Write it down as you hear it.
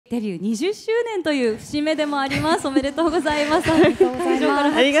デビュー20周年という節目でもあります。おめでとうございます。あり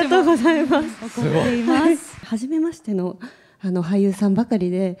がとうございます。起こっています。初めましての俳優さんばか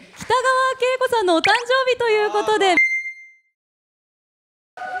りで、北川景子さんのお誕生日ということで。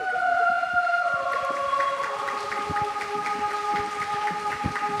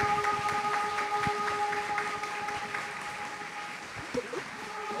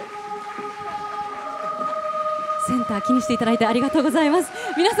センター気にしていただいてありがとうございます。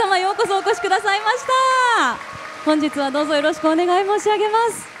皆様ようこそお越しくださいました。本日はどうぞよろしくお願い申し上げま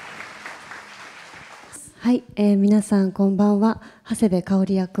す。はい、皆さんこんばんは。長谷部香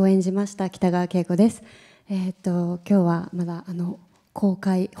織役を演じました北川景子です。今日はまだ公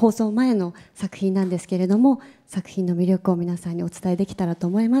開放送前の作品なんですけれども、作品の魅力を皆さんにお伝えできたらと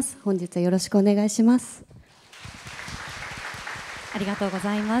思います。本日はよろしくお願いします。ありがとうご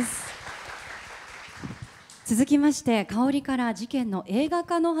ざいます。続きまして香織から事件の映画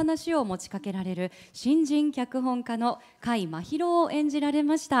化の話を持ちかけられる新人脚本家の甲斐真宙を演じられ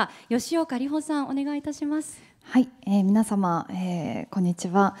ました吉岡里帆さん、お願いいたします。はい、皆様、こんにち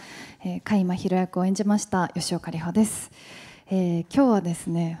は、甲斐真宙役を演じました吉岡里帆です。今日はです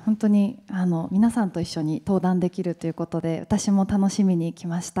ね、本当に皆さんと一緒に登壇できるということで私も楽しみに来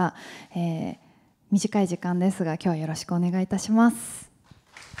ました。短い時間ですが今日はよろしくお願いいたします。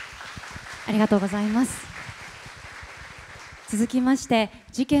ありがとうございます。続きまして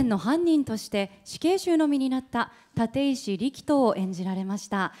事件の犯人として死刑囚の身になった立石力人を演じられまし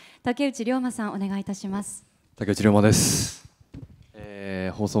た竹内涼真さん、お願いいたします。竹内涼真です。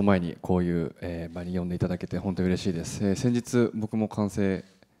放送前にこういう、場に呼んでいただけて本当に嬉しいです。先日僕も完成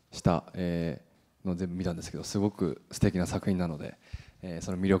した、の全部見たんですけど、すごく素敵な作品なので、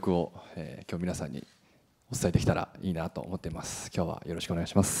その魅力を、今日皆さんにお伝えできたらいいなと思っています。今日はよろしくお願い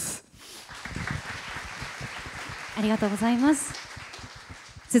します。ありがとうございます。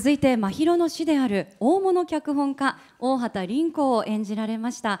続いて真宙の師である大物脚本家大畑凛子を演じられ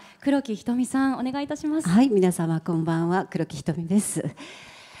ました黒木瞳さん、お願いいたします。はい、皆様こんばんは、黒木瞳です。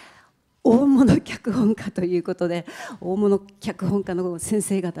大物脚本家ということで、大物脚本家の先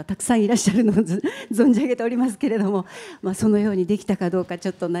生方たくさんいらっしゃるのを存じ上げておりますけれども、そのようにできたかどうかち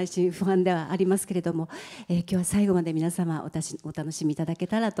ょっと内心不安ではありますけれども、今日は最後まで皆様お楽しみいただけ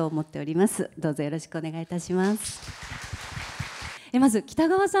たらと思っております。どうぞよろしくお願いいたします。まず北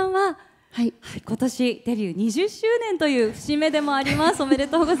川さんは、はい、今年デビュー20周年という節目でもあります。おめで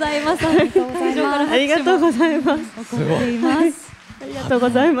とうございます。ありがとうございます。ありがとうございます。起こっています。ありがとうご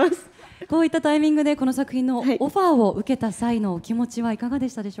ざいます。こういったタイミングでこの作品のオファーを受けた際のお気持ちはいかがで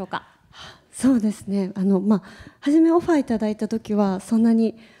したでしょうか。そうですね、初めオファーいただいた時はそんな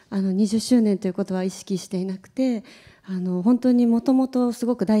に20周年ということは意識していなくて、本当にもともとす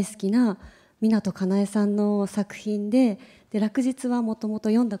ごく大好きな湊かなえさんの作品で落日はもともと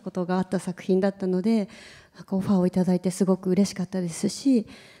読んだことがあった作品だったので、オファーをいただいてすごく嬉しかったですし、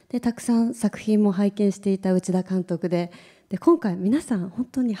たくさん作品も拝見していた内田監督で今回皆さん本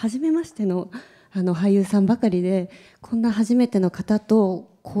当に初めましての俳優さんばかりで、こんな初めての方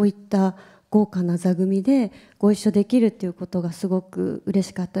とこういった豪華な座組でご一緒できるっていうことがすごく嬉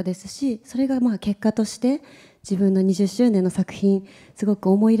しかったですし、それが結果として自分の20周年の作品、すごく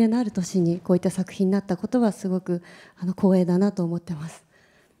思い入れのある年にこういった作品になったことはすごく光栄だなと思ってます。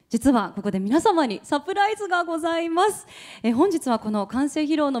実はここで皆様にサプライズがございます。本日はこの完成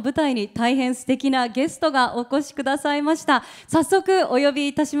披露の舞台に大変素敵なゲストがお越しくださいました。早速お呼び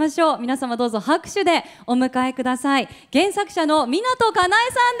いたしましょう。皆様どうぞ拍手でお迎えください。原作者の湊かなえ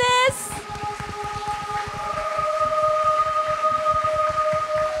さんです。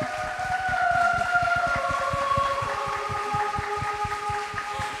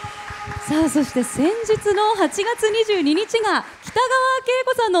さあ、そして先日の8月22日が北川景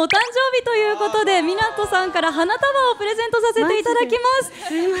子さんのお誕生日ということで、湊さんから花束をプレゼントさせていただきます。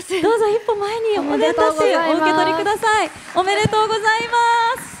すいません、どうぞ一歩前にお立ってお受け取りください。おめでとうござい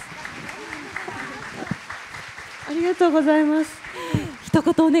ます。ありがとうございます。一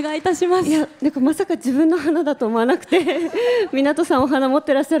言お願いいたします。いや、まさか自分の花だと思わなくて湊さんお花持っ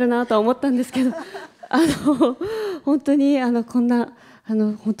てらっしゃるなとは思ったんですけど、本当にこんな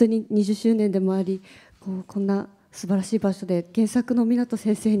本当に20周年でもあり、こんな素晴らしい場所で原作の湊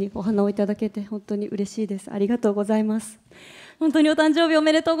先生にお花をいただけて本当に嬉しいです。ありがとうございます。本当にお誕生日お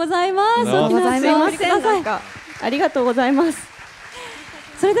めでとうございます。ありがとうございます。ありがとうございます。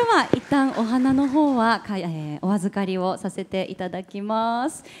それでは一旦お花の方はお預かりをさせていただきま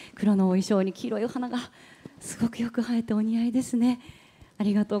す。黒のお衣装に黄色いお花がすごくよく映えてお似合いですね。あ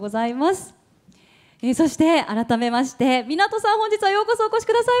りがとうございます。そして改めまして湊さん、本日はようこそお越し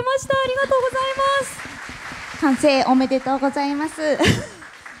くださいました。ありがとうございます。完成おめでとうございます。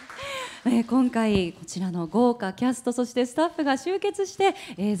今回こちらの豪華キャストそしてスタッフが集結して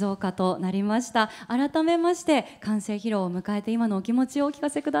映像化となりました。改めまして完成披露を迎えて今のお気持ちをお聞か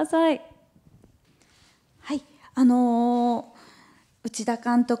せください。はい、内田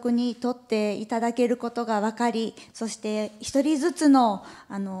監督に撮っていただけることが分かり、そして一人ずつの、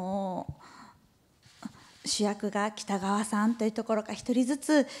主役が北川さんというところが一人ず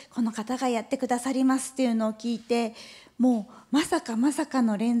つこの方がやってくださりますっていうのを聞いて、もうまさかまさか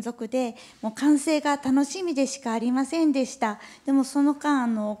の連続で、もう完成が楽しみでしかありませんでした。でもその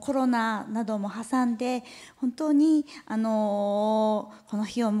間コロナなども挟んで本当にこの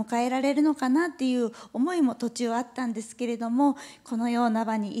日を迎えられるのかなっていう思いも途中あったんですけれども、このような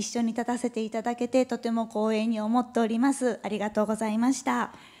場に一緒に立たせていただけてとても光栄に思っております。ありがとうございました。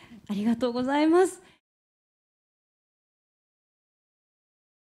ありがとうございます。